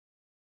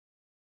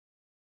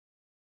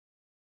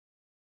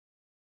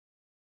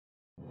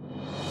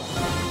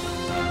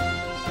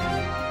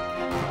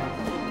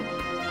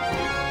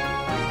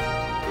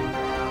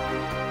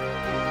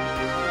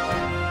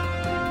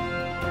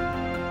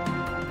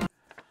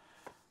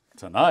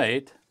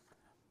Tonight,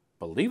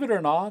 believe it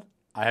or not,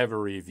 I have a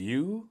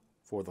review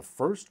for the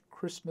first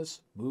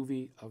Christmas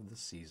movie of the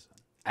season.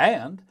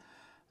 And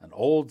an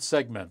old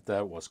segment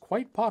that was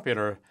quite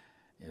popular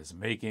is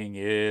making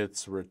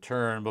its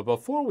return. But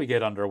before we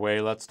get underway,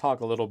 let's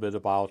talk a little bit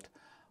about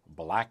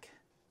Black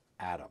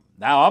Adam.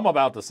 Now, I'm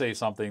about to say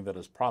something that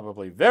is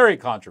probably very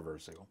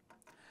controversial,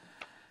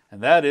 and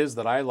that is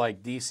that I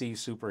like DC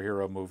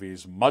superhero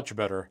movies much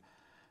better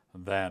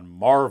than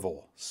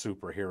Marvel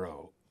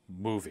superhero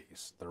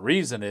movies. The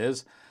reason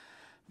is,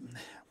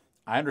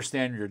 I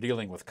understand you're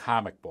dealing with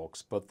comic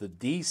books, but the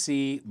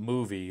DC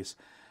movies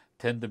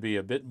tend to be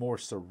a bit more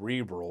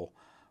cerebral,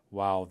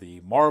 while the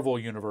Marvel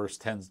universe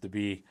tends to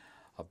be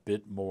a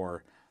bit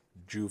more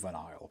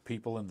juvenile.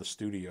 People in the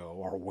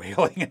studio are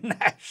wailing and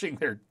gnashing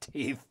their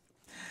teeth.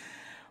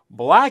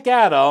 Black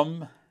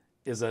Adam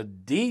is a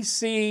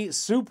DC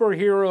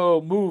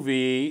superhero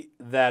movie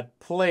that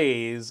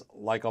plays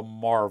like a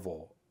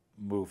Marvel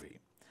movie.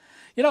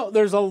 You know,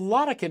 there's a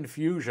lot of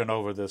confusion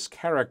over this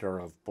character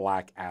of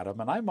Black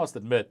Adam, and I must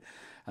admit,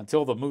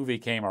 until the movie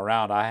came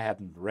around, I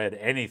hadn't read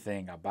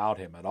anything about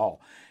him at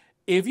all.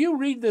 If you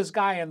read this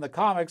guy in the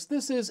comics,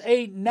 this is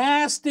a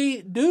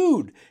nasty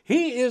dude.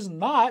 He is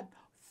not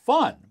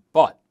fun,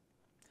 but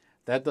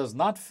that does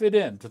not fit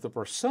into the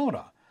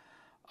persona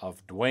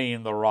of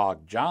Dwayne "The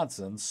Rock"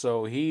 Johnson,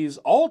 so he's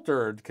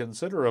altered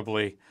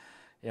considerably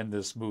in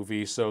this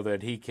movie so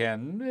that he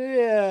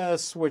can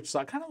switch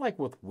sides, kind of like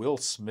what Will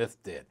Smith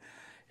did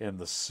in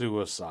the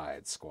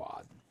Suicide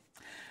Squad.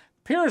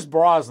 Pierce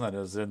Brosnan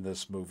is in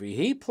this movie.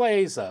 He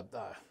plays a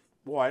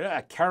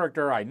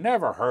character I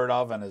never heard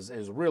of and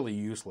is really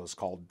useless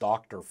called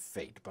Dr.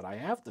 Fate. But I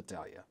have to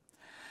tell you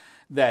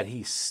that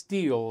he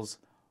steals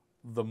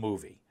the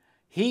movie.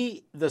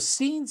 The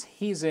scenes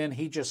he's in,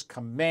 he just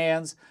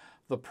commands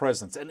the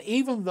presence. And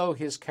even though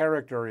his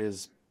character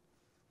is,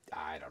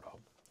 I don't know,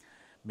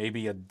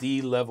 maybe a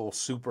D-level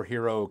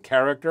superhero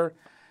character,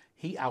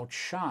 he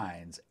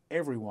outshines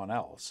everyone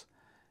else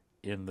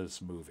in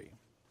this movie.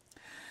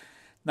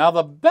 Now,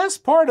 the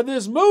best part of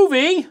this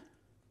movie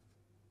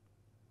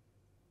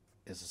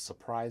is a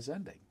surprise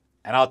ending.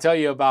 And I'll tell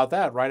you about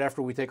that right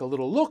after we take a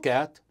little look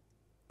at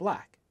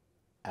Black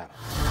Adam.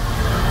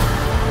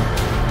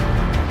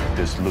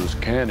 This loose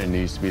cannon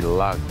needs to be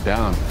locked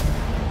down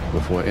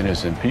before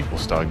innocent people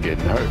start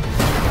getting hurt.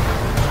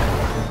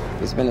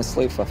 He's been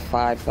asleep for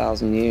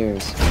 5,000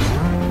 years.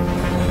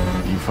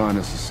 You find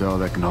us a cell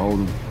that can hold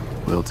him,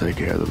 we'll take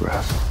care of the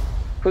rest.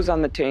 Who's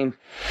on the team?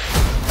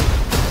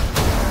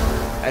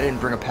 I didn't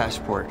bring a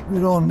passport.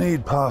 We don't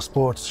need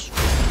passports.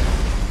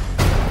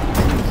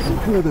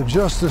 We're the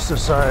Justice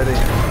Society.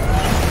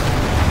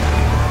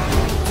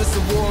 There's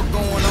a war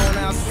going on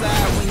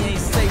outside we ain't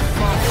safe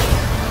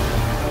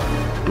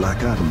from.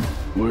 Black Adam.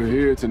 We're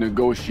here to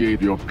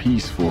negotiate your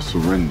peaceful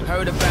surrender.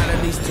 Heard about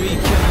at least 3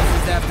 killings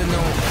this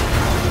afternoon.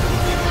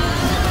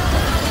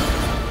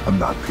 I'm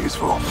not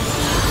peaceful.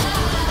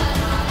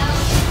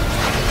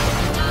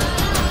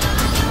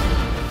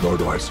 Nor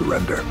do I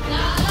surrender.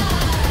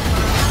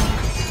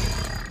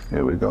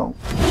 Here we go.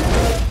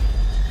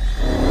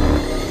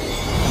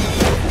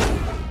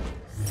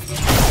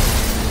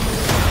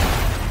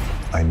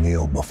 I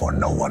kneel before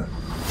no one.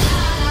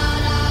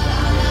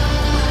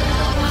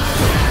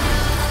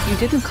 You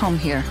didn't come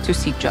here to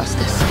seek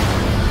justice.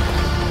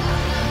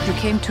 You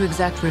came to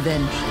exact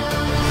revenge. Too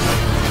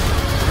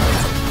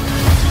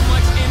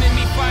much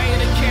enemy fire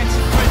to catch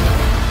a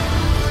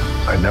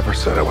breath. I never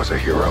said I was a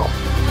hero.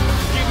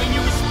 Giving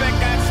you respect,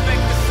 I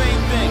expect the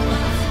same thing.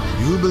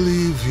 You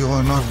believe you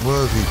are not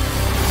worthy.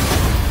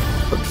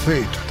 But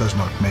fate does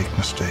not make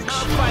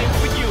mistakes. I'm fighting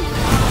for you.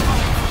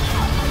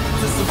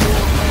 There's a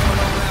war going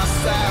on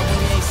outside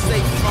we ain't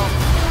safe from.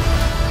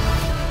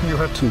 You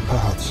have 2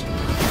 paths.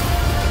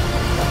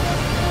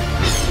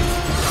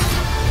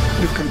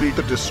 You can be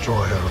the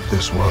destroyer of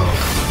this world.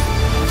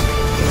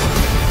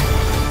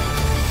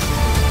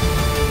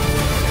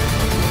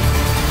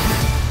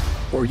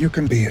 Or you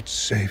can be its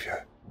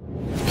savior.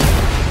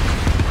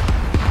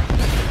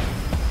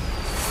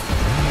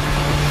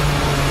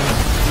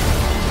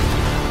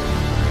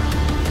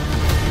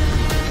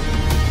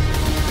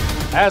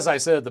 As I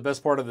said, the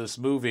best part of this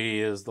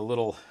movie is the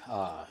little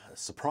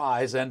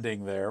surprise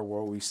ending there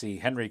where we see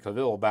Henry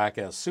Cavill back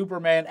as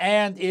Superman,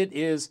 and it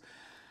is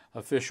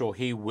official.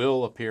 He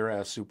will appear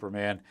as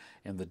Superman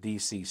in the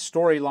DC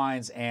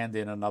storylines and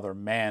in another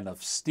Man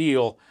of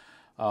Steel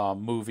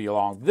movie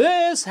along.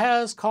 This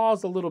has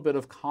caused a little bit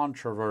of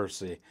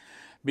controversy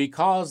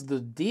because the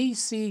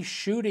DC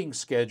shooting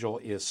schedule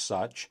is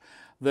such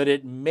that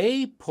it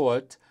may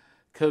put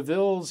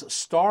Cavill's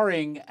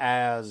starring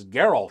as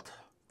Geralt,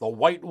 the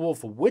White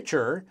Wolf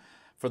Witcher,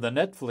 for the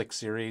Netflix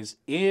series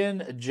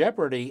in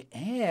jeopardy,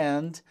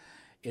 and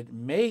it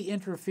may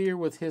interfere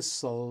with his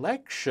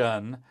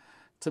selection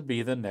to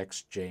be the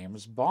next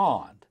James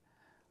Bond.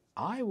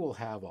 I will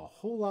have a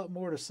whole lot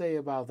more to say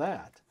about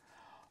that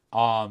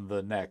on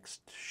the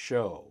next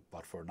show.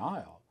 But for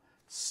now,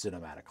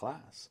 cinematic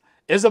class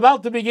is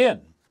about to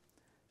begin.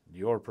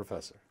 Your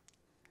professor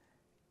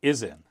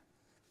is in.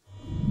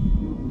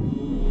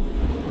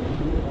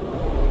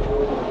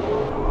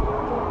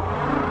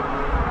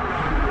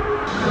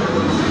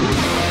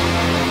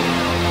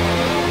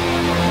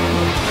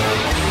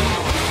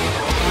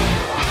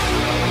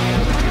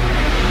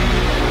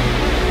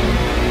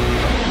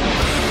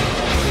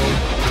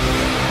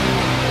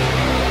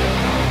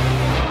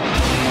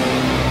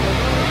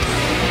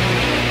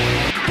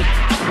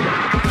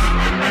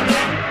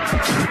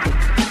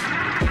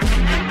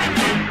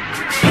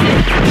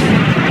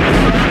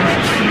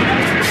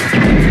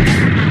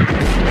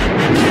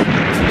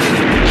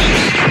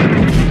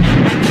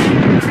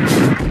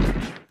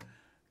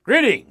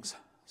 Greetings,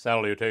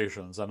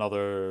 salutations, and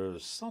other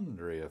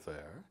sundry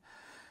affair.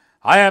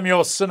 I am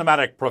your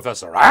cinematic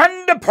professor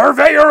and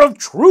purveyor of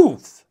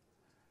truth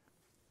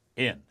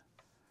in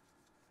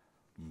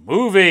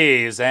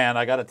movies. And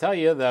I got to tell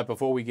you that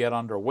before we get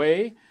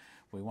underway,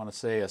 we want to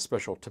say a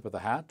special tip of the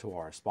hat to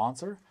our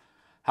sponsor,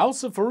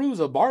 House of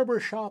Fairuza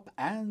Barbershop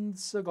and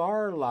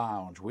Cigar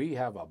Lounge. We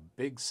have a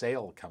big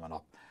sale coming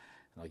up,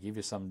 and I'll give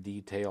you some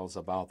details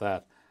about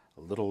that a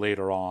little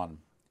later on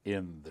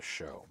in the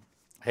show.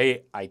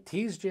 Hey, I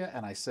teased you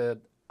and I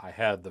said I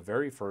had the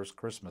very first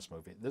Christmas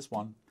movie. This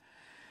one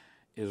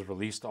is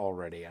released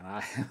already, and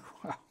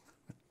well,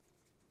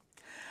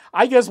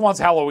 I guess once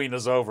Halloween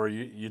is over,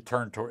 you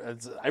turn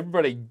toward,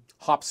 everybody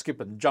hops, skip,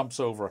 and jumps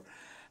over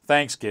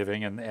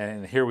Thanksgiving,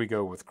 and here we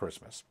go with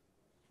Christmas.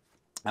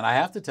 And I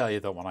have to tell you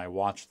that when I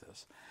watched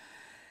this,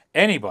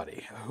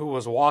 anybody who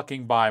was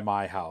walking by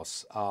my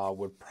house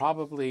would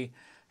probably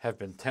have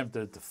been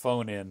tempted to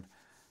phone in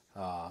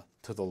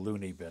to the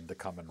loony bin to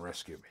come and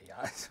rescue me.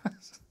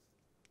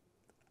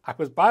 I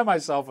was by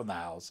myself in the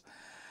house,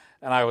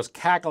 and I was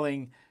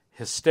cackling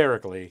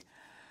hysterically,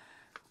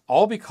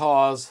 all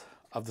because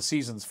of the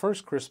season's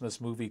first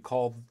Christmas movie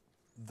called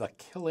The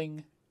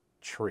Killing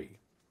Tree.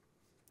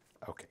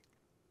 Okay.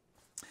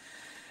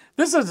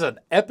 This is an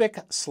epic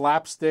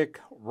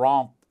slapstick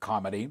romp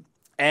comedy,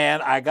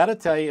 and I got to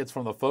tell you, it's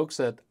from the folks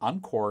at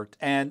Uncorked,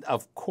 and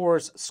of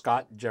course,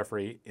 Scott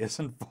Jeffrey is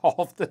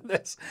involved in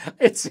this.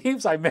 It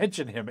seems I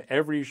mention him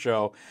every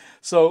show.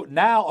 So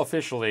now,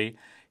 officially,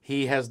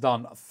 he has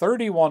done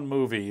 31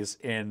 movies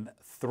in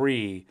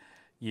 3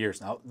 years.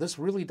 Now, this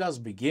really does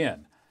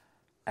begin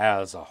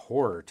as a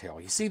horror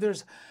tale. You see,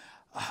 there's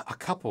a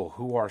couple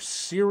who are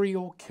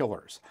serial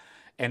killers,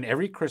 and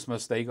every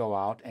Christmas they go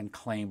out and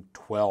claim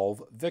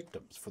 12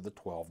 victims for the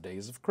 12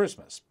 days of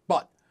Christmas.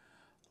 But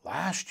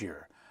last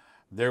year,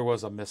 there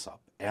was a mix-up,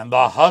 and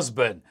the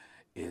husband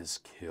is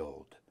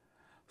killed.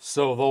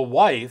 So the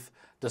wife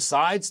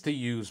decides to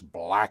use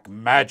black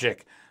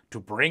magic to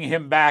bring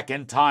him back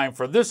in time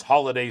for this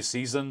holiday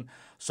season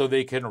so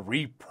they can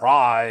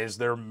reprise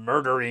their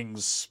murdering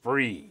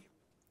spree.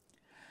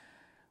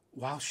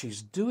 While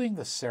she's doing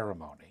the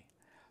ceremony,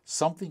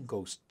 something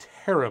goes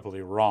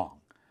terribly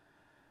wrong,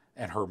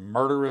 and her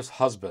murderous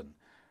husband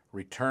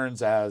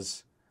returns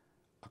as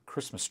a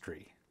Christmas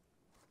tree.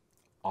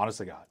 Honest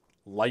to God.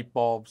 Light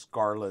bulbs,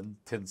 garland,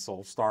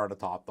 tinsel, star at the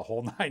top, the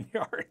whole 9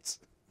 yards.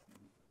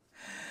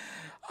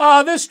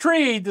 This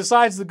tree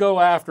decides to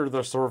go after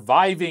the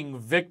surviving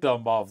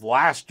victim of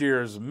last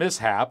year's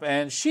mishap,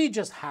 and she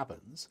just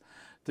happens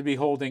to be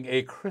holding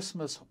a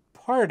Christmas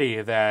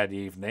party that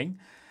evening.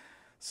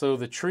 So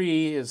the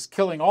tree is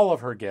killing all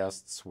of her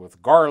guests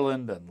with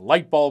garland and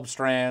light bulb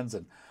strands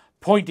and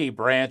pointy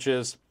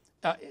branches.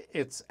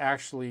 It's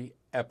actually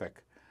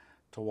epic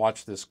to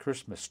watch this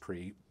Christmas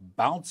tree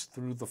bounce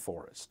through the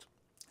forest.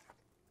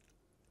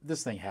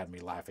 This thing had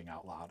me laughing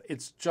out loud.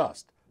 It's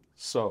just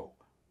so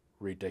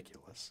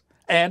ridiculous.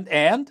 And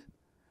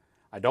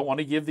I don't want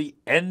to give the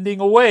ending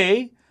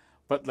away,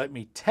 but let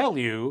me tell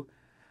you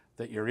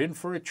that you're in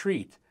for a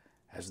treat,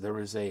 as there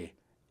is a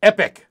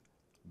epic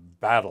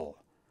battle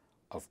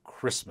of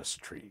Christmas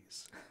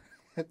trees.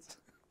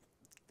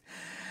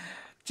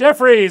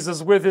 Jeffries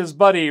is with his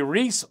buddy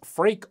Reese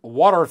Frake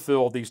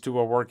Waterfield. These two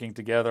are working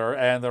together,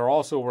 and they're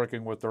also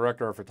working with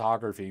director of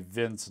photography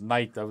Vince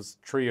Knight. Those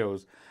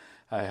trios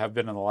have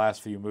been in the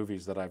last few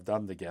movies that I've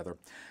done together.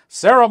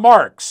 Sarah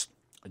Marks,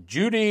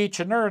 Judy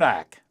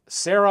Chernak,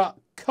 Sarah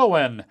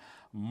Cohen,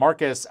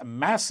 Marcus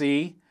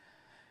Massey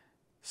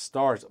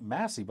stars.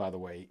 Massey, by the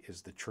way,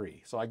 is the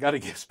tree, so I got to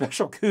give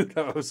special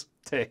kudos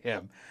to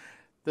him.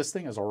 This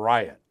thing is a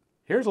riot.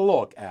 Here's a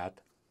look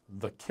at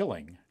The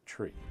Killing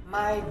Tree.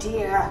 My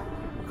dear,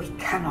 we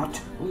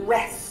cannot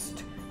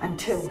rest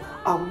until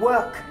our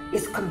work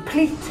is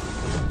complete.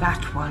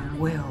 That one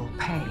will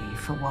pay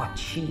for what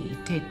she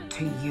did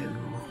to you.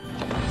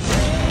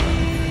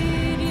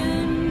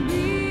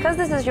 Because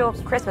this is your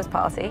Christmas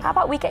party, how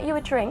about we get you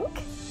a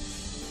drink?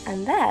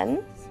 And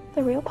then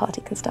the real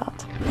party can start.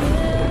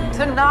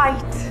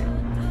 Tonight,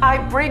 I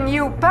bring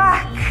you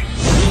back.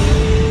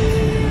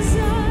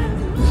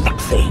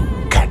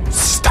 Nothing can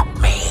stop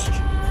me.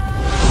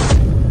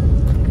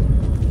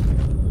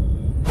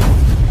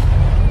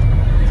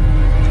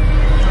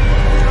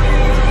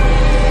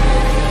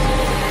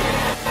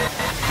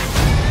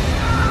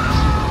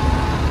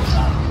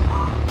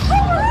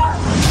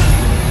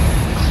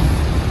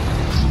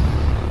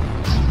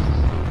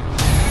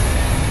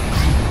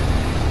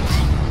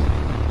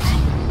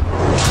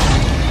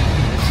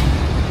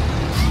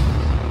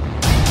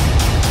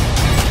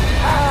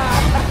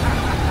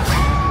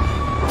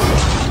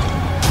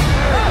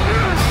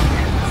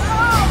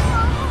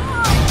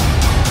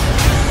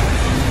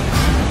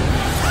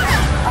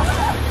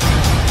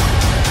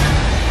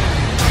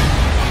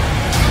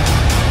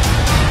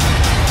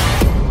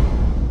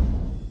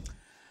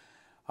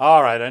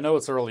 All right, I know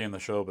it's early in the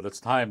show, but it's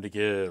time to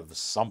give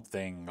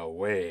something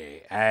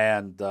away.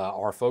 And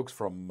our folks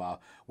from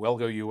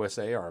WILLOW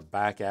USA are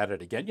back at it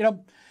again. You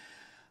know,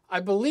 I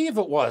believe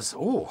it was,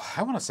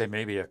 I want to say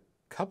maybe a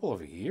couple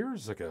of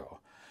years ago,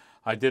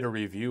 I did a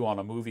review on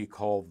a movie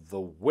called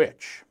The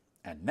Witch.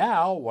 And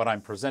now what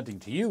I'm presenting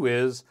to you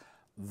is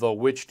The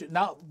Witch 2.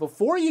 Now,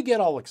 before you get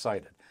all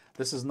excited,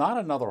 this is not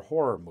another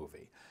horror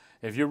movie.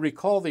 If you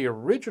recall the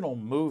original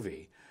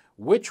movie,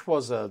 Witch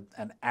was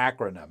an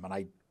acronym, and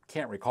I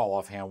can't recall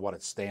offhand what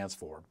it stands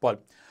for.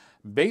 But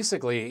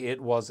basically, it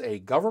was a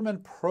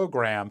government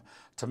program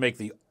to make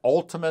the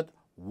ultimate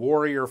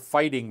warrior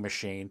fighting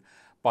machine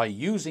by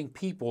using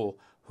people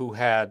who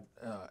had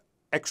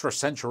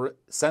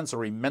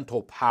extrasensory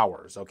mental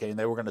powers, okay? And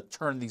they were going to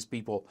turn these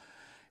people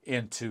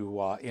into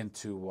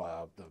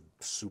the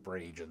super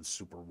agents,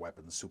 super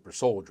weapons, super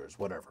soldiers,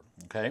 whatever,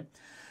 okay?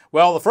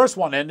 Well, the first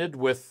one ended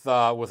with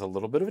a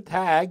little bit of a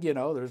tag, you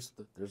know, there's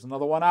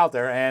another one out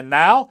there, and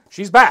now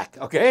she's back,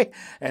 okay?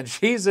 And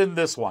she's in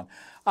this one.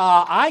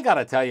 I got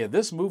to tell you,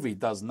 this movie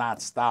does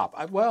not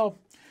stop. Well,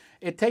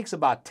 it takes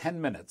about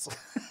 10 minutes.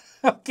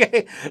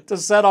 Okay, to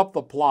set up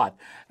the plot.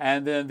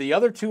 And then the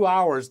other 2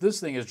 hours, this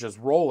thing is just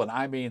rolling.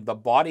 I mean, the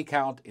body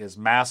count is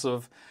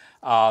massive.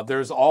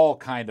 There's all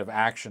kind of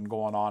action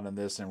going on in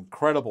this,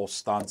 incredible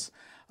stunts.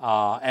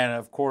 And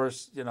of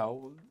course, you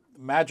know,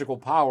 magical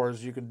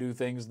powers, you can do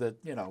things that,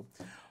 you know,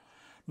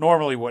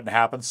 normally wouldn't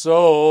happen.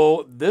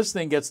 So this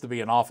thing gets to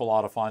be an awful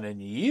lot of fun, and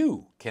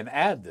you can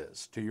add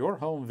this to your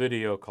home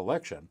video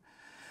collection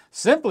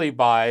simply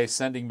by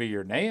sending me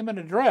your name and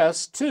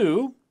address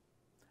to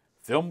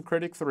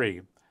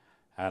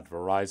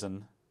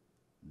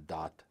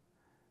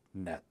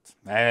filmcritic3@verizon.net.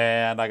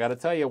 And I got to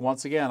tell you,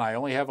 once again, I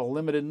only have a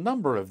limited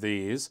number of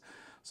these.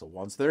 So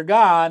once they're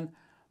gone,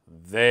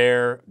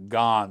 they're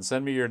gone.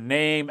 Send me your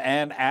name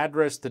and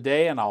address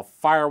today, and I'll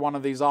fire one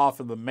of these off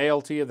in the mail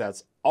to you.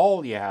 That's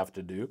all you have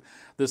to do.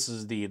 This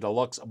is the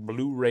deluxe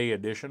Blu-ray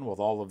edition with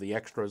all of the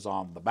extras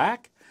on the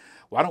back.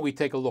 Why don't we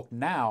take a look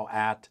now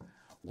at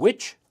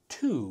Witch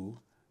 2,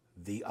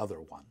 the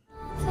other one.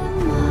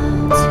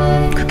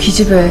 그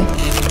기집애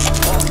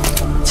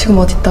지금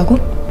어디 있다고?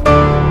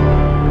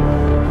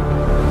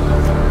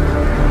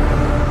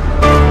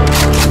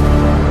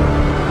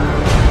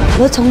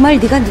 너 정말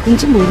네가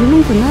누군지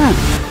모르는구나.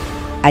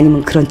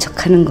 아니면 그런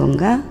척하는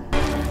건가?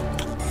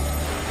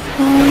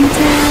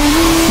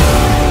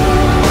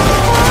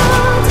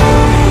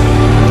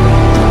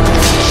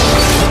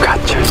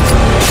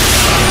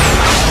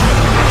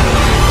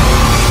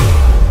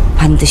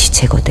 반드시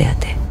제거돼야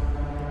돼.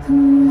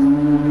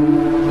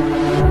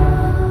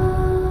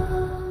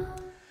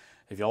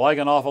 If you like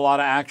an awful lot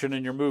of action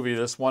in your movie,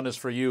 this one is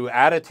for you.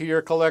 Add it to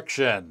your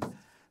collection.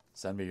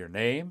 Send me your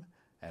name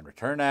and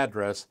return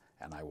address,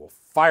 and I will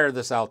fire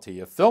this out to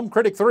you.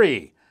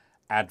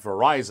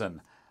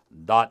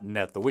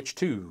 Filmcritic3@verizon.net. The Witch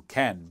 2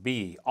 can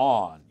be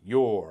on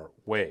your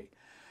way.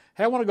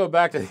 Hey, I want to go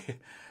back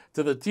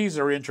to the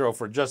teaser intro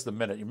for just a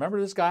minute. You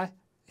remember this guy?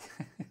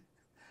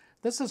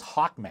 This is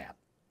Hawkman,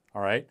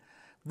 all right?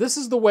 This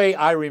is the way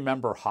I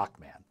remember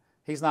Hawkman.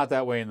 He's not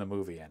that way in the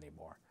movie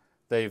anymore.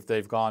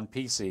 They've gone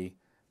PC.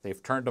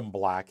 They've turned him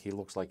black. He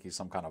looks like he's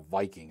some kind of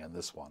Viking in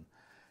this one.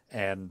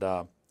 And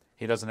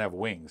he doesn't have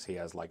wings. He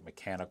has like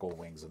mechanical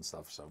wings and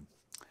stuff. So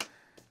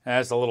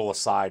that's a little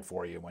aside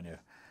for you when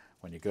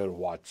you go to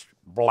watch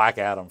Black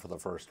Adam for the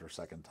first or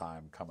second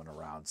time coming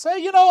around. Say,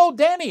 you know,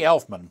 Danny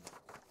Elfman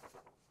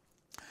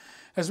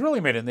has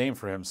really made a name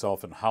for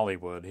himself in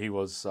Hollywood. He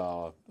was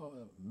a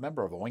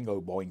member of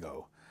Oingo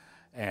Boingo.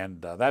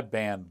 And that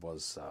band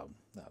was,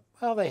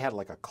 well, they had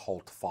like a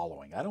cult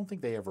following. I don't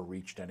think they ever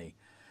reached any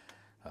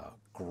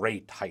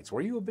great heights.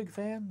 Were you a big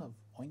fan of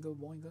Oingo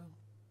Boingo?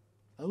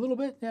 A little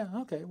bit? Yeah,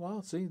 okay.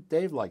 Well, see,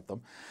 Dave liked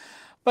them.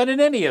 But in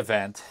any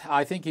event,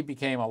 I think he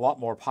became a lot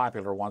more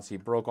popular once he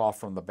broke off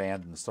from the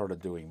band and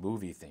started doing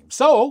movie themes.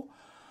 So,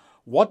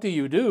 what do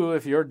you do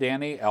if you're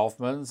Danny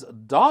Elfman's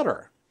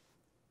daughter?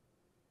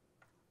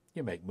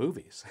 You make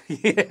movies.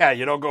 Yeah,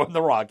 you don't go in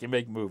the rock, you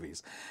make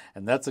movies.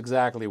 And that's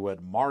exactly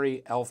what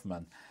Mari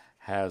Elfman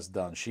has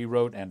done. She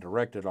wrote and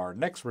directed our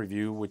next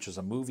review, which is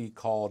a movie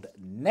called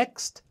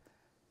Next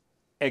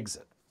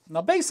Exit.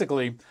 Now,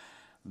 basically,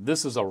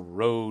 this is a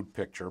road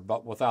picture,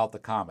 but without the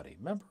comedy.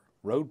 Remember,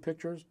 road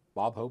pictures,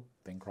 Bob Hope,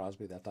 Bing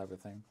Crosby, that type of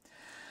thing.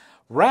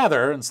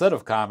 Rather, instead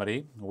of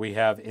comedy, we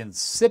have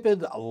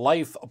insipid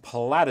life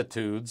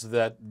platitudes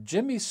that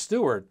Jimmy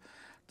Stewart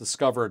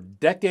discovered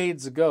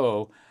decades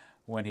ago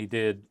when he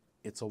did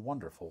It's a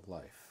Wonderful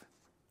Life.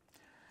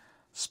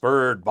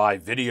 Spurred by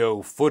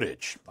video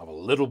footage of a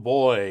little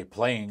boy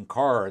playing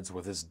cards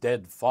with his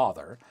dead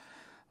father,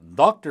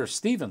 Dr.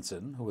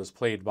 Stevenson, who is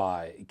played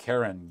by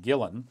Karen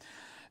Gillan,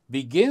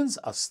 begins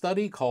a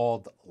study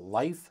called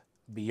Life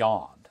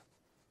Beyond.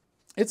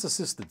 It's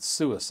assisted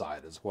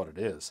suicide is what it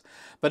is,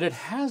 but it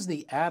has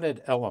the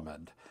added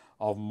element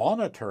of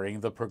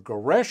monitoring the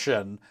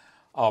progression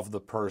of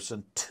the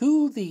person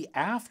to the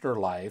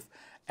afterlife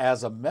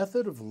as a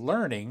method of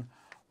learning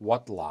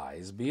what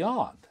lies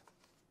beyond.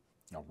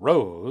 Now,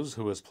 Rose,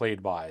 who is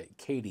played by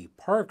Katie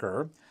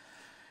Parker,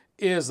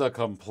 is a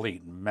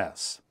complete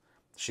mess.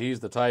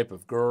 She's the type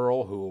of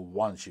girl who,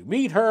 once you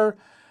meet her,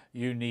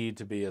 you need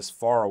to be as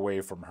far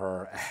away from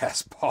her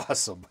as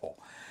possible.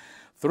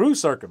 Through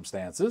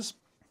circumstances,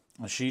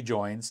 she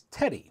joins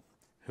Teddy,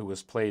 who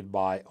is played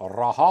by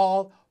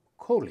Rahul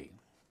Kohli.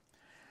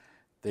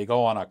 They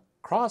go on a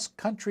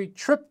cross-country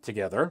trip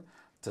together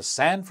to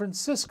San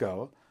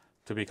Francisco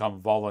to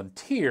become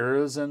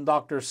volunteers in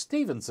Dr.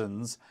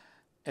 Stevenson's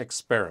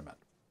experiment.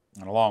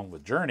 And along the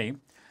journey,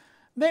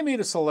 they meet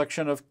a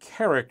selection of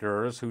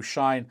characters who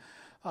shine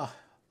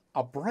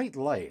a bright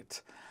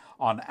light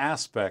on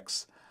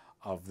aspects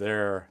of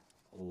their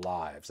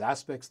lives,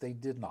 aspects they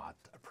did not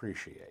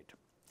appreciate.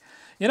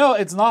 You know,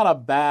 it's not a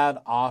bad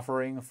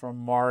offering from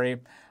Mari,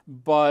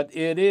 but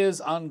it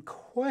is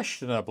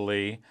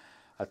unquestionably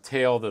a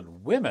tale that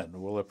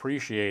women will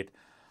appreciate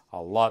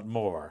a lot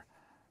more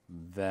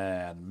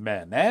than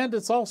men. And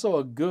it's also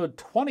a good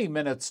 20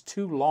 minutes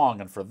too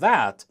long, and for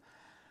that,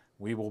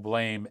 we will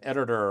blame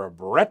editor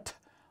Brett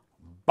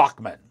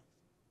Bachman.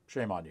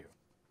 Shame on you.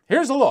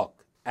 Here's a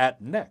look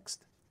at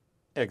Next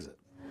Exit.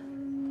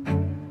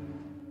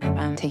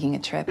 I'm taking a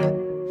trip.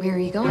 Where are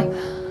you going?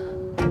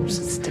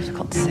 It's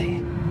difficult to say.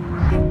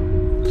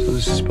 So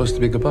this is supposed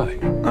to be goodbye?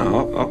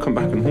 No, I'll come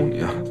back and haunt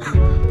you.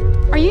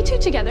 Are you two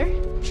together?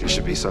 She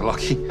should be so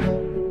lucky.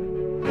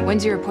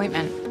 When's your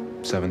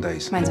appointment? 7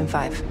 days. Mine's in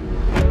 5.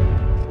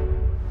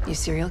 You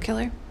serial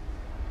killer?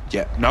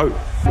 Yeah, no.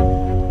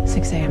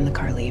 6 a.m. the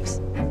car leaves.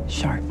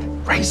 Sharp.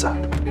 Razor.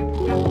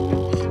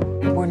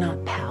 We're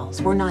not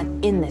pals. We're not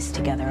in this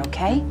together,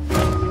 okay?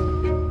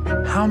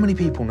 How many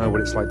people know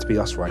what it's like to be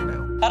us right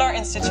now? At our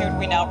institute,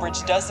 we now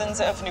bridge dozens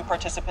of new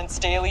participants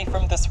daily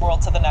from this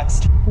world to the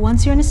next.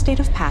 Once you're in a state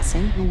of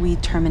passing, we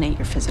terminate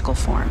your physical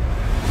form.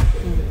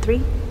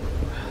 3,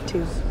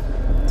 2,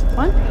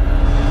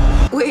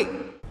 1. Wait.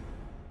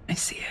 I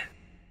see it.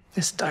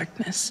 This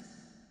darkness.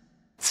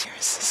 It's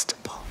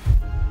irresistible.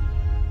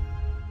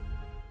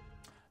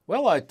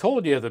 Well, I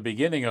told you at the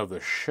beginning of the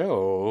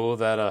show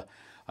that a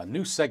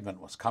new segment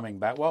was coming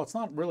back. Well, it's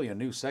not really a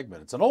new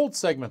segment. It's an old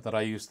segment that I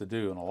used to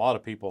do, and a lot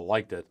of people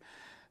liked it.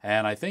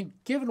 And I think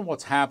given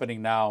what's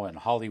happening now in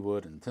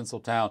Hollywood and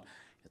Tinseltown,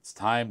 it's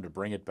time to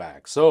bring it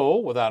back. So,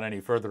 without any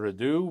further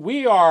ado,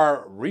 we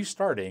are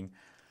restarting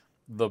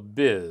the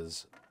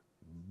Bizz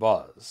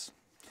Buzz.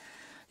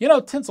 You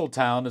know,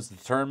 Tinseltown is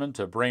determined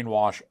to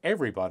brainwash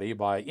everybody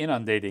by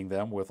inundating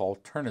them with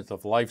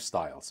alternative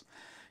lifestyles.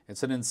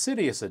 It's an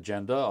insidious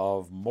agenda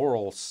of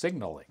moral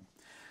signaling.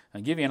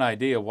 And to give you an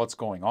idea of what's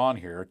going on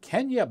here,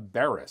 Kenya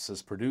Barris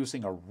is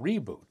producing a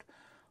reboot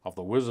of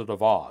The Wizard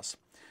of Oz.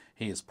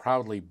 He is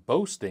proudly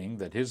boasting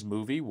that his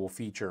movie will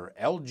feature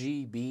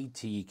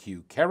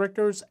LGBTQ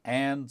characters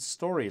and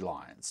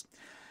storylines.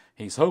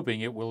 He's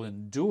hoping it will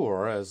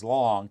endure as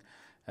long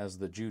as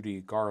the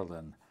Judy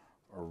Garland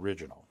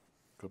original.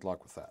 Good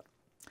luck with that.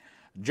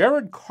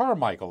 Jared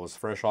Carmichael is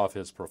fresh off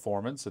his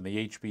performance in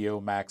the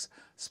HBO Max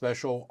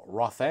special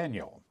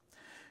Rothaniel.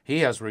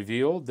 He has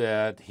revealed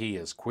that he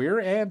is queer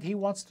and he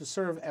wants to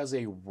serve as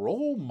a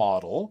role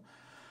model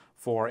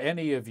for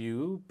any of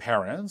you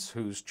parents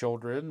whose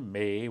children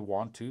may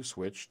want to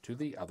switch to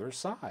the other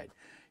side.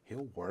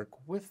 He'll work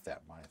with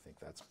them. I think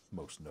that's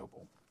most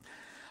noble.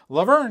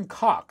 Laverne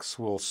Cox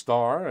will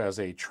star as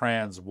a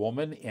trans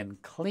woman in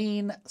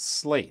Clean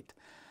Slate,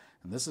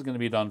 and this is going to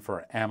be done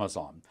for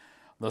Amazon.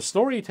 The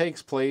story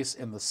takes place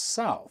in the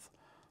South,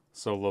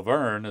 so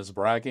Laverne is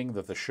bragging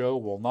that the show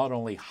will not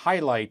only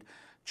highlight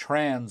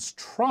trans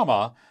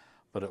trauma,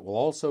 but it will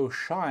also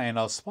shine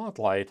a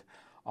spotlight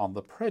on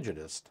the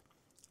prejudice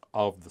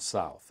of the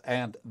South.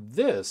 And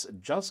this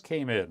just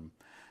came in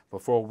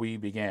before we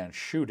began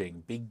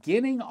shooting,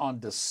 beginning on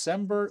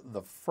December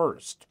the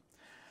 1st.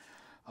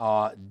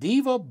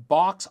 Diva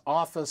Box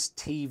Office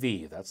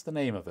TV, that's the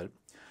name of it,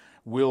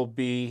 will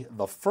be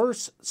the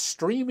first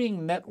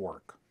streaming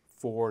network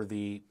for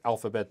the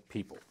alphabet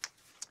people.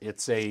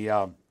 It's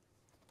a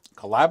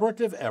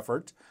collaborative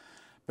effort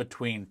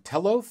between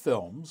Tello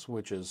Films,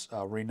 which is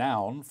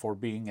renowned for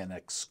being an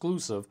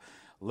exclusive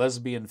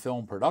lesbian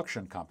film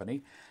production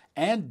company,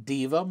 and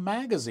Diva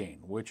Magazine,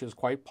 which is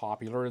quite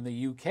popular in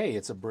the UK.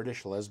 It's a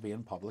British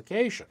lesbian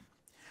publication.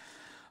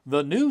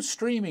 The new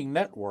streaming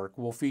network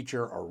will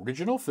feature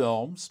original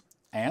films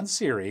and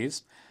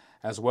series,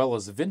 as well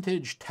as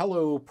vintage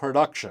Tello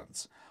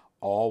productions.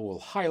 All will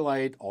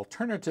highlight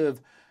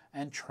alternative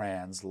and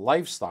trans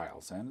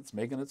lifestyles, and it's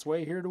making its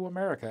way here to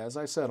America, as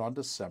I said, on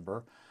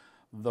December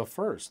the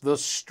 1st. The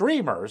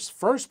streamer's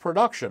first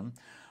production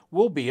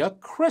will be a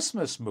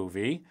Christmas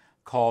movie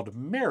called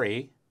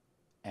Merry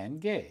and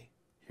Gay.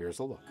 Here's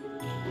a look.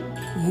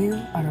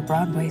 You are a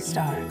Broadway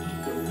star.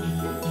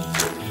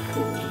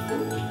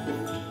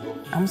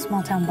 I'm a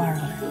small-town bar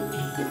owner.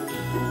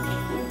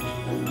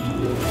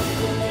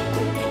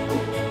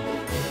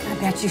 I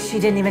bet you she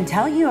didn't even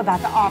tell you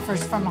about the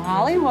offers from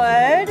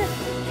Hollywood.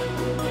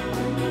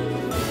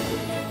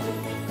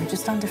 We're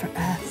just on different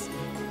paths.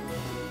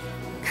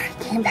 I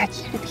came back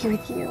here to be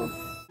with you.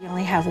 You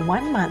only have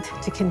 1 month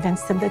to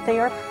convince them that they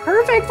are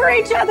perfect for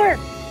each other.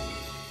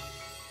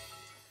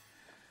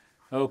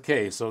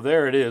 Okay, so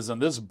there it is, and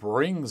this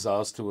brings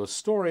us to a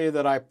story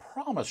that I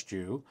promised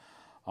you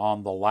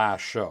on the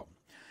last show.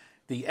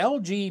 The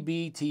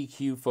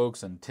LGBTQ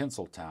folks in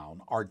Tinseltown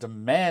are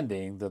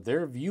demanding that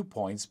their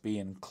viewpoints be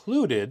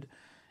included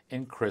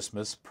in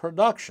Christmas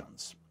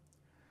productions.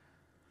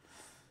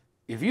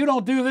 If you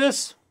don't do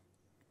this,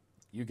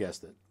 you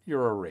guessed it,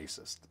 you're a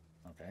racist,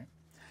 okay?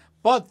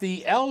 But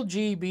the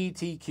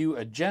LGBTQ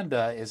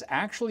agenda is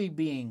actually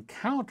being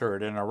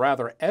countered in a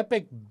rather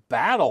epic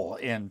battle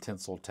in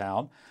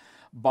Tinseltown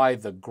by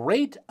the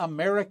Great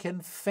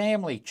American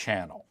Family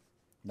Channel.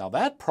 Now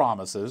that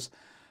promises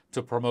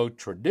to promote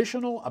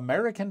traditional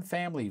American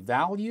family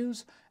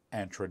values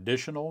and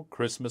traditional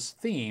Christmas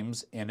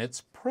themes in its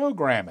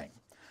programming.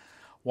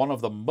 One of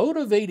the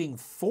motivating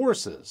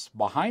forces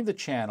behind the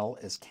channel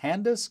is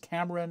Candace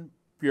Cameron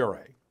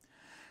Bure.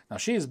 Now,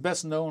 she is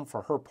best known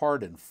for her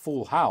part in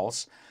Full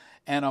House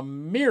and a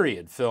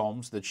myriad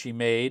films that she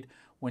made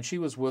when she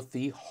was with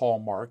the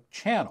Hallmark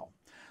Channel.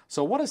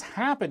 So what has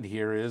happened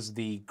here is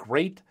the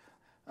Great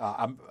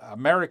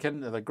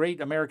American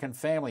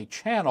Family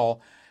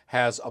Channel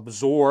has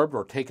absorbed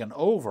or taken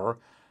over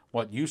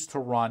what used to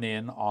run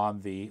in on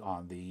the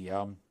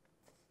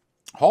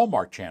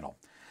Hallmark Channel.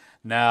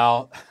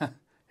 Now,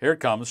 here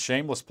it comes,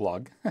 shameless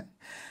plug.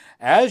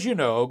 As you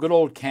know, good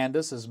old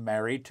Candace is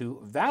married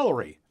to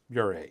Valerie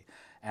Bure.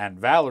 And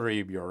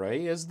Valerie Bure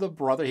is the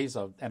brother, he's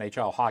an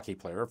NHL hockey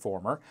player,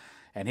 former,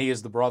 and he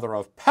is the brother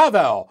of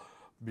Pavel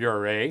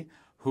Bure,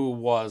 who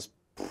was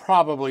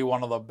probably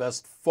one of the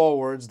best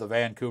forwards the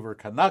Vancouver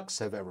Canucks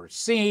have ever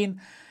seen.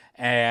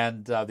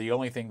 And the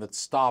only thing that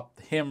stopped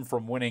him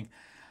from winning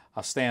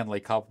a Stanley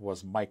Cup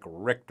was Mike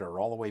Richter,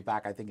 all the way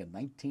back, I think, in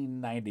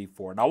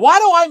 1994. Now, why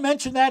do I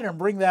mention that and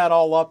bring that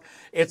all up?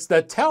 It's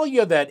to tell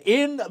you that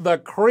In the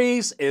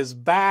Crease is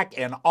back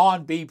and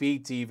on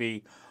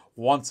BPTV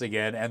once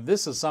again. And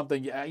this is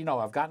something, you know,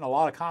 I've gotten a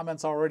lot of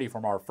comments already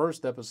from our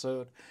first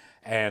episode,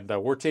 and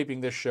we're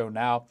taping this show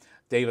now.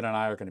 David and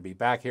I are going to be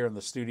back here in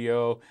the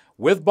studio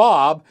with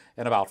Bob.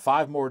 In about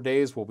 5 more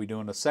days, we'll be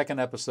doing a second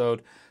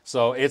episode.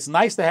 So it's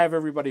nice to have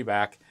everybody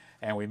back.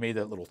 And we made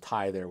that little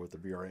tie there with the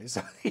Bure.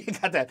 So you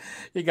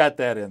got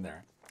that in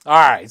there.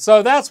 All right,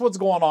 so that's what's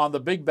going on. The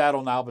big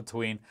battle now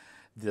between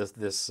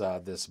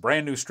this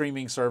brand new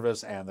streaming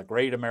service and the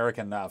Great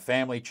American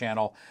Family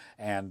Channel,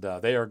 and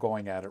they are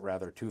going at it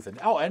rather tooth and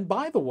nail. Oh, and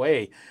by the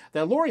way,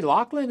 that Lori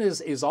Loughlin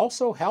is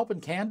also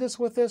helping Candace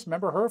with this.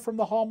 Remember her from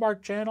the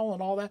Hallmark Channel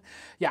and all that?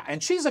 Yeah,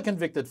 and she's a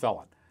convicted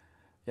felon.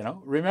 You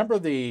know, remember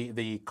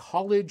the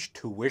college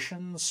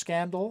tuition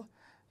scandal?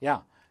 Yeah,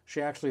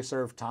 she actually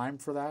served time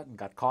for that and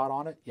got caught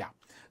on it. Yeah,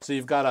 so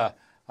you've got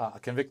a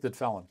convicted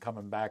felon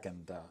coming back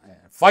and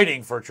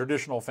fighting for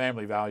traditional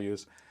family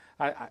values.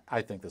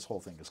 I think this whole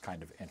thing is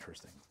kind of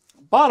interesting.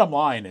 Bottom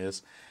line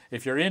is,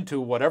 if you're into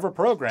whatever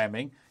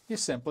programming, you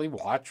simply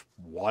watch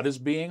what is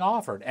being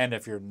offered. And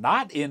if you're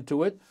not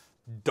into it,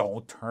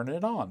 don't turn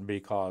it on,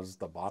 because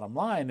the bottom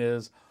line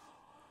is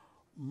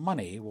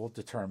money will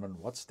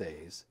determine what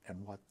stays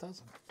and what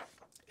doesn't.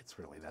 It's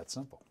really that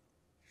simple.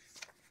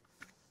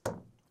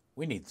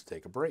 We need to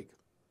take a break.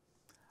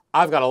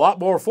 I've got a lot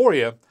more for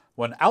you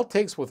when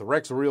Outtakes with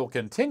Rex Reel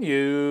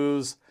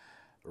continues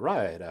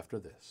right after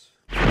this.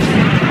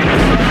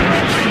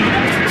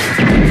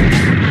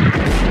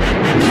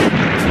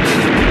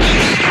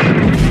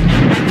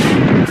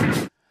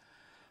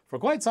 For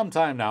quite some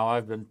time now,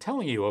 I've been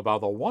telling you about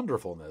the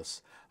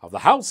wonderfulness of the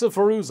House of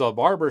Fairuza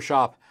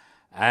Barbershop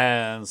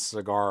and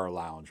Cigar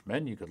Lounge.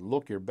 Men, you could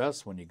look your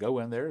best when you go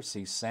in there,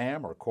 see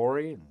Sam or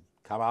Corey, and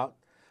come out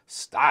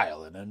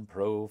styling and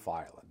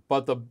profiling.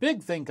 But the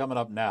big thing coming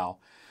up now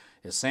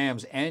is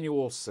Sam's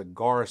annual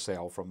cigar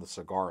sale from the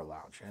Cigar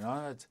Lounge. You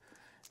know, in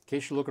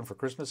case you're looking for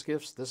Christmas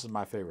gifts, this is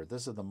my favorite.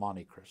 This is the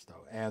Monte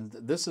Cristo. And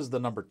this is the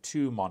number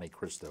 2 Monte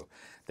Cristo.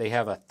 They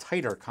have a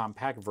tighter,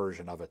 compact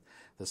version of it.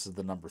 This is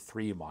the number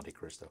 3 Monte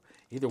Cristo.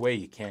 Either way,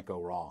 you can't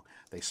go wrong.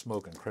 They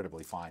smoke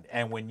incredibly fine.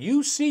 And when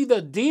you see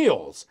the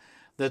deals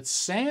that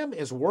Sam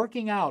is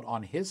working out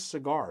on his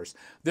cigars,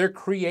 they're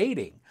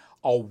creating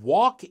a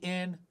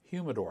walk-in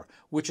humidor,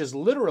 which is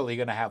literally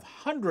going to have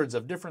hundreds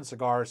of different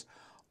cigars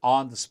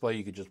on display.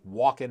 You could just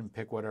walk in and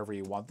pick whatever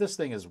you want. This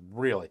thing is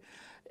really...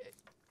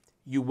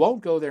 You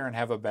won't go there and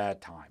have a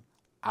bad time.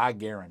 I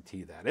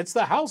guarantee that. It's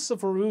the House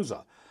of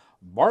Fairuza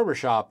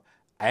Barbershop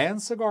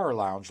and Cigar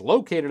Lounge,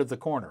 located at the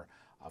corner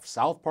of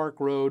South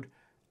Park Road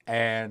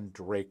and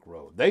Drake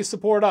Road. They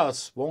support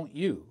us. Won't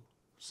you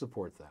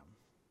support them?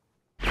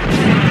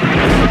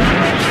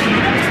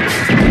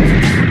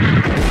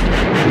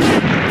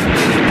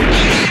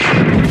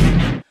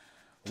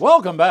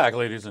 Welcome back,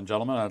 ladies and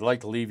gentlemen. I'd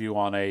like to leave you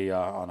on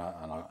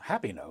a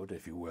happy note,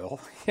 if you will.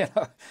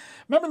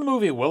 Remember the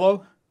movie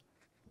Willow?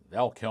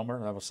 Val Kilmer,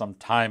 that was some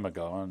time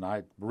ago, and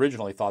I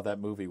originally thought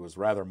that movie was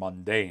rather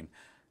mundane,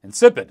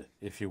 insipid,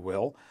 if you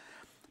will.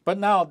 But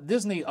now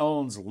Disney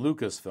owns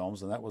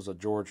Lucasfilms, and that was a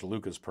George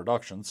Lucas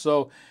production,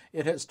 so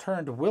it has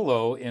turned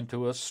Willow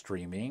into a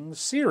streaming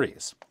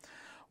series.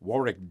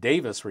 Warwick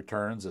Davis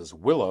returns as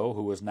Willow,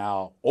 who is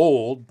now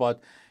old,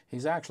 but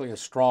he's actually a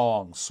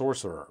strong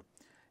sorcerer.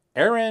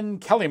 Erin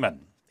Kellyman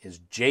is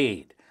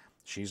Jade.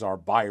 She's our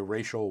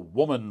biracial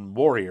woman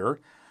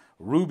warrior,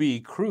 Ruby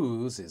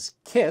Cruz is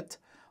Kit,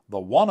 the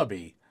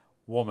wannabe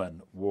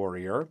woman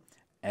warrior,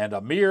 and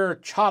Amir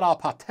Chadha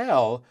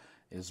Patel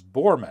is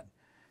Borman.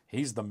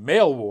 He's the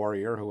male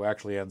warrior who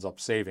actually ends up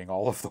saving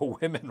all of the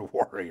women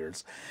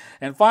warriors.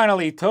 And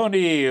finally,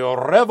 Tony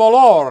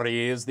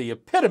Revolori is the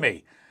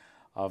epitome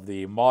of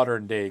the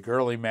modern-day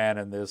girly man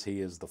in this.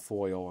 He is the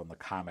foil and the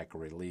comic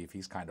relief.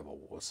 He's kind of a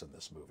wuss in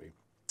this movie,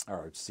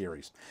 or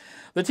series.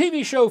 The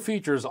TV show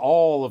features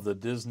all of the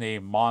Disney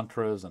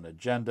mantras and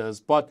agendas,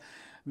 but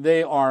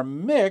they are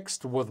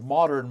mixed with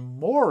modern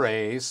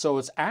mores, so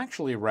it's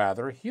actually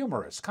rather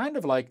humorous. Kind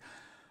of like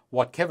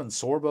what Kevin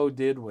Sorbo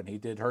did when he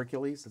did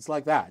Hercules. It's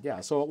like that, yeah,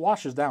 so it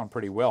washes down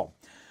pretty well.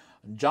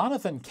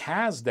 Jonathan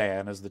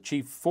Kasdan is the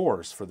chief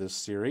force for this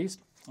series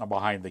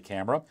behind the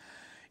camera.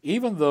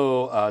 Even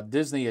though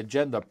Disney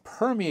agenda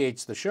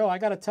permeates the show, I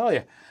got to tell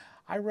you,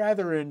 I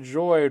rather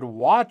enjoyed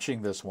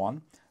watching this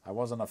one. I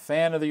wasn't a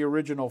fan of the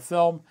original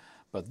film,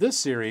 but this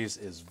series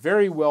is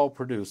very well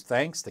produced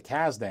thanks to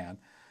Kasdan,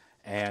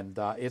 and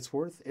it's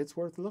worth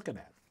looking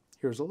at.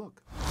 Here's a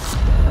look.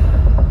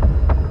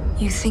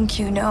 You think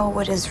you know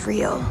what is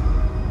real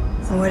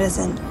and what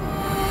isn't.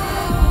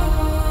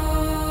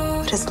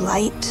 What is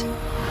light?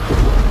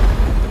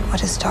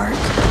 What is dark?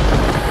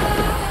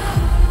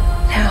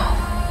 Now,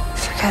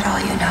 forget all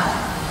you know.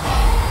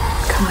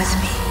 Come with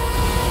me.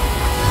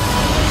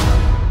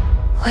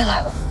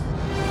 Willow.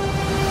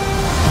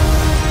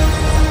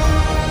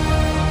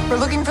 We're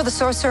looking for the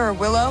sorcerer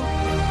Willow.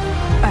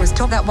 I was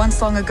told that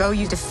once long ago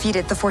you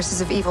defeated the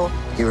forces of evil.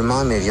 You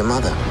remind me of your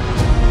mother.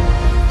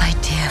 My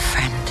dear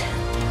friend,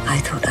 I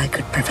thought I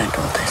could prevent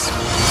all this.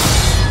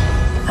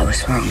 I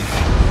was wrong.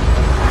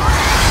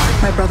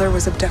 My brother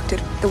was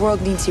abducted. The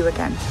world needs you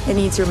again. It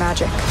needs your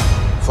magic.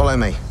 Follow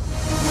me.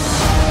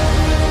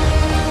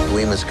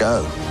 We must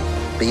go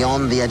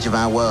beyond the edge of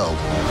our world,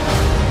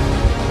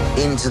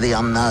 into the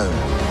unknown.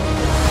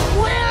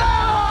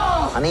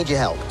 Willow! I need your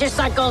help. Just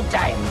like old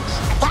times.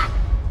 Attack!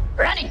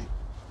 Running!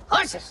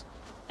 Horses!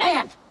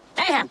 Mayhem!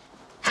 Mayhem!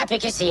 Happy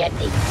to see it.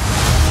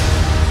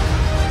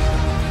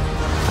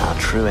 Our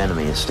true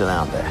enemy is still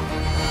out there,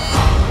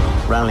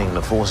 rallying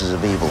the forces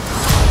of evil.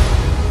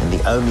 And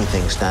the only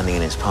thing standing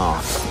in its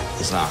path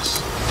is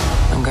us.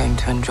 I'm going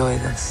to enjoy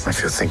this.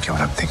 If you're thinking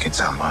what I'm thinking,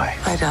 so am I.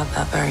 I doubt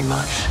that very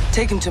much.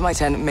 Take him to my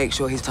tent and make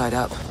sure he's tied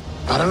up.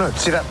 I don't know.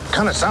 See, that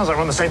kind of sounds like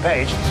we're on the same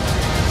page.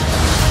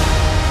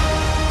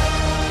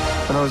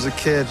 When I was a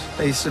kid,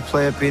 I used to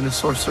play at being a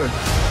sorcerer.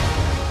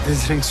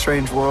 Visiting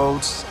strange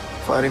worlds,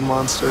 fighting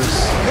monsters.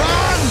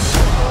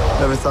 Run!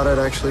 Never thought I'd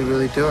actually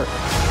really do it.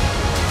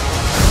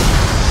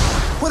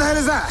 What the hell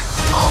is that?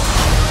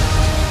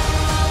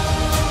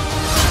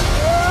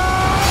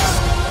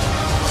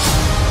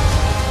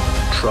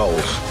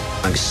 Trolls.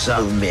 I'm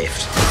so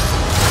miffed.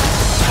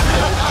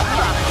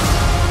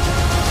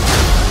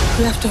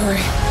 We have to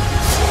hurry.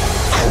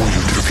 How will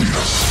you defeat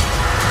us?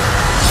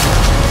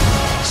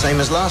 Same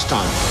as last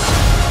time.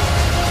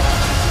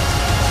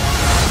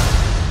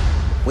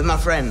 With my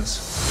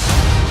friends.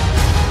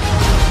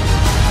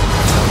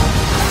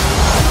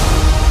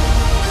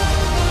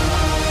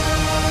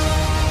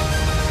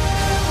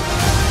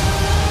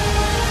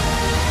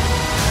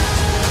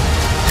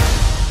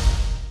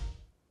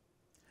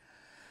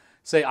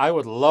 Say, I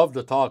would love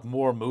to talk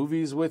more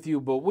movies with you,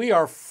 but we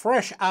are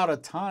fresh out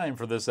of time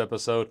for this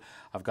episode.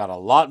 I've got a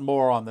lot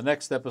more on the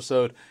next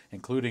episode,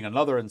 including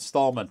another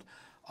installment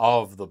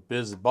of the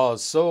Bizz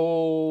Buzz.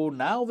 So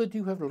now that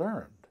you have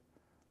learned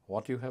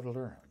what you have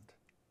learned,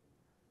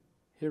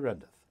 here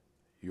endeth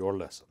your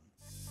lesson.